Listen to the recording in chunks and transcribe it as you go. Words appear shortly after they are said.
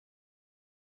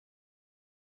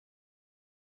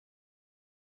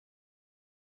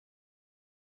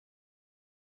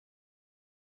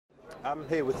I'm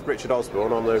here with Richard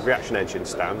Osborne on the reaction engine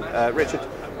stand. Richard,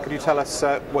 could you tell us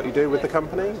what you do with the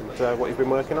company and what you've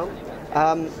been working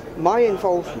on? My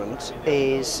involvement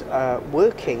is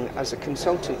working as a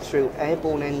consultant through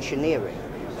Airborne engineering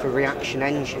for reaction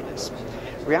engines.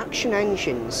 Reaction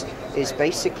engines is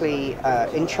basically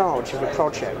in charge of a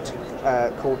project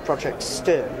called Project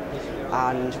Stern,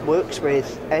 and works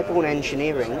with Airborne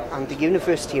engineering and the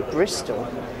University of Bristol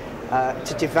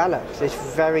to develop this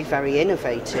very, very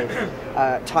innovative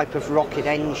type of rocket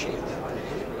engine.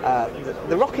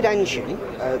 The rocket engine,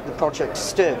 the Project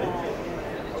Stern,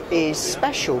 is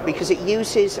special because it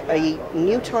uses a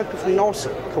new type of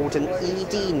nozzle called an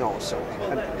ED nozzle.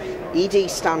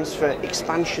 ED stands for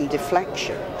expansion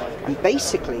deflection, and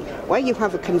basically where you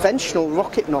have a conventional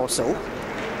rocket nozzle,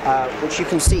 which you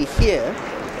can see here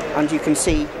and you can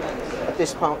see at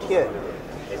this part here,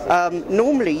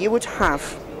 normally you would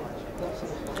have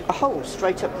a hole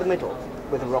straight up the middle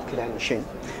with a rocket engine,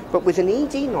 but with an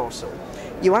ED nozzle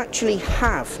you actually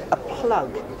have a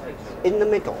plug in the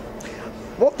middle.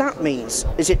 What that means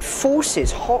is it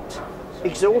forces hot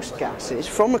exhaust gases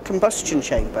from a combustion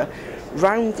chamber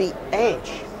round the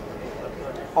edge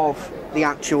of the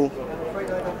actual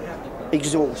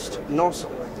exhaust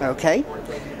nozzle. Okay?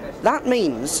 That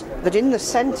means that in the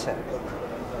centre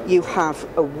you have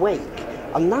a wake,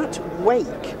 and that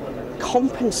wake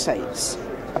compensates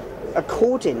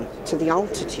according to the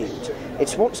altitude.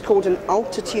 It's what's called an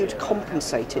altitude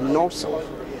compensating nozzle.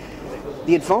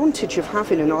 The advantage of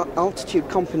having an altitude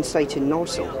compensating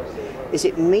nozzle is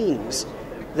it means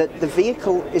that the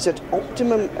vehicle is at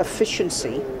optimum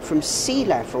efficiency from sea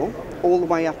level all the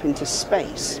way up into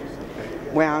space,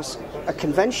 whereas a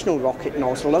conventional rocket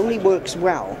nozzle only works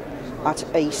well at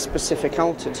a specific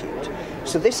altitude.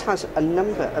 So this has a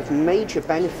number of major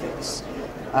benefits.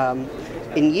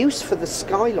 In use for the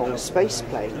Skylon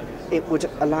spaceplane, it would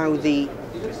allow the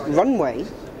runway,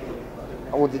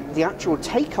 or the actual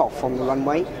takeoff on the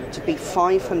runway, to be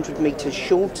 500 metres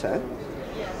shorter,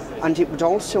 and it would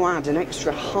also add an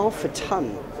extra half a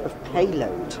tonne of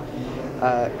payload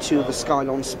to the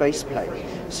Skylon spaceplane.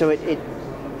 So it,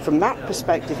 from that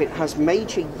perspective, it has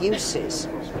major uses,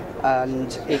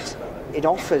 and it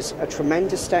offers a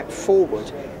tremendous step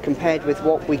forward compared with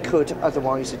what we could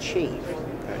otherwise achieve.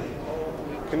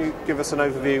 Can you give us an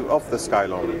overview of the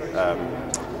Skylon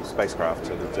spacecraft?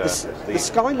 And, the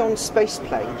Skylon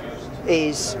spaceplane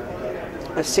is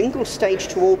a single stage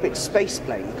to orbit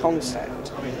spaceplane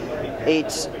concept.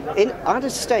 It's at a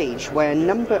stage where a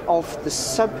number of the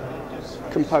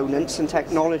sub-components and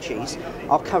technologies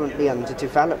are currently under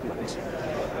development.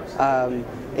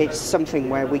 It's something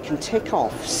where we can tick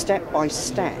off step by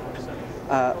step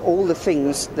all the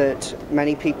things that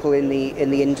many people in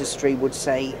the industry would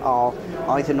say are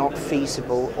either not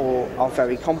feasible or are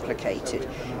very complicated.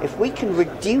 If we can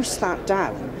reduce that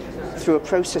down through a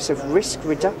process of risk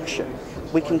reduction,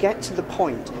 we can get to the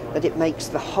point that it makes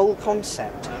the whole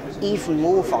concept even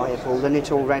more viable than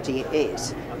it already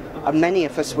is. And many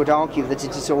of us would argue that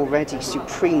it is already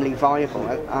supremely viable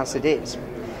as it is.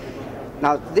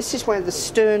 Now, this is where the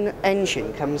Stern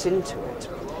engine comes into it.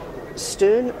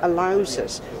 Stern allows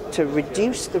us to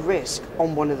reduce the risk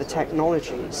on one of the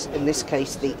technologies, in this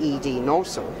case the ED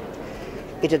nozzle.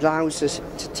 It allows us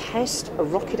to test a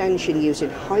rocket engine using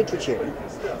hydrogen,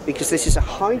 because this is a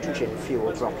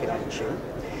hydrogen-fueled rocket engine.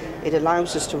 It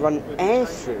allows us to run air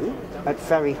through at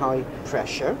very high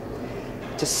pressure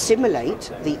to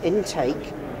simulate the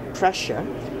intake pressure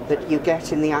that you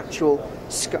get in the actual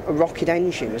rocket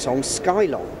engines on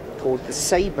Skylon, called the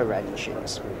Sabre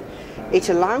engines. It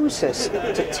allows us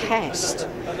to test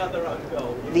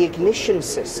the ignition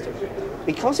system.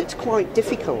 Because it's quite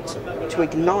difficult to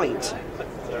ignite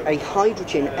a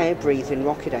hydrogen air-breathing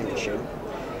rocket engine,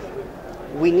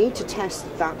 we need to test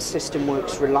that system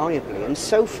works reliably, and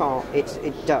so far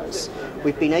it does.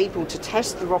 We've been able to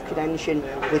test the rocket engine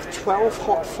with 12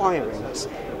 hot firings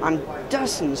and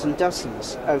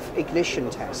dozens of ignition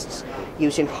tests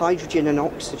using hydrogen and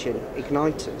oxygen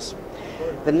igniters.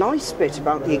 The nice bit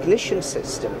about the ignition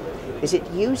system is it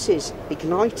uses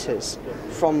igniters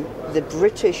from the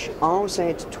British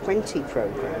RZ-20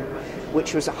 program,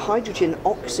 which was a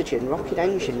hydrogen-oxygen rocket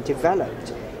engine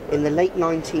developed in the late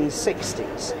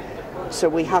 1960s. So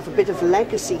we have a bit of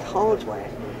legacy hardware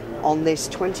on this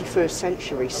 21st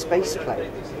century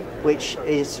spaceplane, which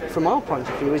is, from our point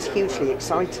of view, is hugely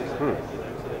exciting.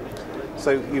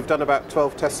 So you've done about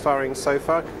 12 test firings so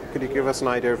far. Could you give us an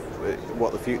idea of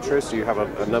what the future is? Do you have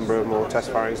a number of more test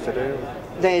firings to do?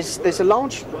 There's a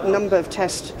large number of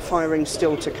test firings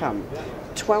still to come.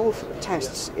 12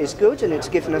 tests is good, and it's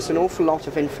given us an awful lot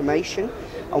of information,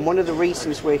 and one of the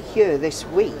reasons we're here this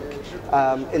week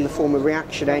in the form of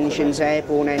reaction engines,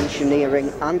 airborne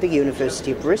engineering and the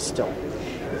University of Bristol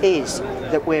is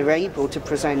that we're able to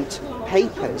present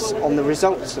papers on the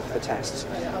results of the tests.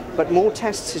 But more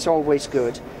tests is always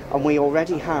good, and we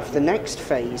already have the next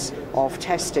phase of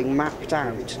testing mapped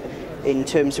out in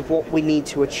terms of what we need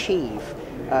to achieve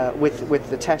with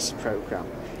the test programme.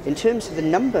 In terms of the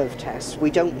number of tests, we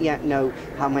don't yet know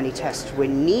how many tests we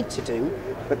need to do,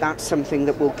 but that's something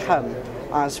that will come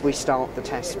as we start the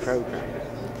test programme.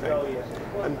 Okay.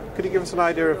 And could you give us an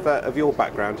idea of your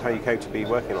background, how you came to be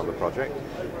working on the project?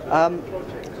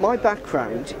 My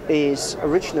background is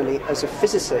originally as a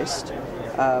physicist.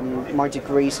 My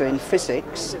degrees are in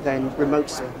physics, then remote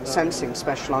sensing,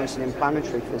 specialising in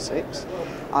planetary physics,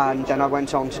 and then I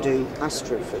went on to do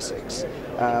astrophysics,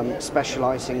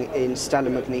 specialising in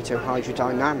stellar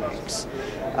magnetohydrodynamics.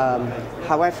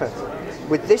 However,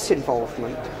 with this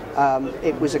involvement,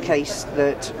 it was a case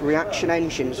that reaction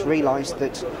engines realised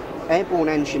that Airborne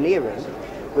Engineering,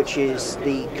 which is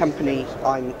the company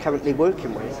I'm currently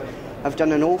working with, have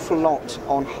done an awful lot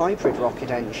on hybrid rocket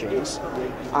engines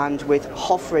and with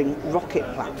hovering rocket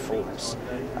platforms,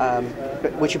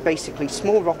 which are basically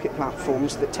small rocket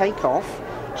platforms that take off,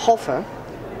 hover,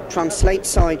 translate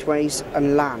sideways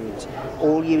and land,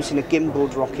 all using a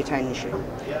gimbaled rocket engine.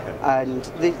 And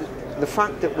the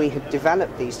fact that we had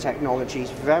developed these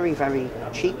technologies very, very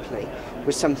cheaply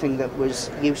was something that was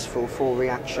useful for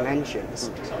reaction engines,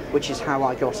 which is how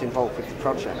I got involved with the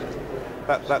project.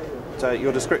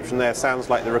 Your description there sounds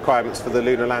like the requirements for the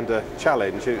Lunar Lander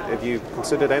Challenge. Have you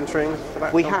considered entering for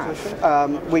that competition?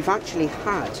 Have. We've actually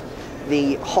had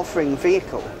the hovering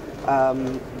vehicle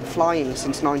flying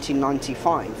since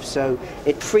 1995, so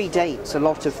it predates a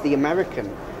lot of the American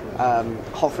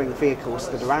hovering vehicles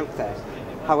that are out there.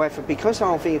 However, because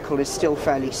our vehicle is still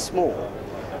fairly small,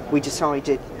 we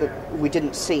decided that we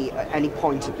didn't see any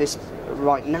point at this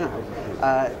right now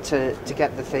to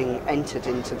get the thing entered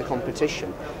into the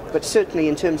competition. But certainly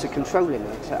in terms of controlling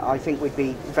it, I think we'd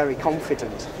be very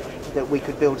confident that we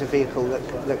could build a vehicle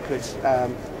that could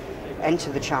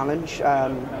enter the challenge,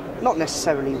 not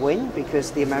necessarily win,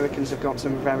 because the Americans have got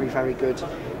some very, very good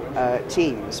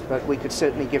teams, but we could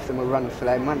certainly give them a run for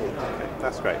their money. Okay,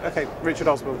 that's great. Okay, Richard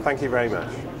Osborne, thank you very much.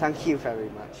 Thank you very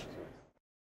much.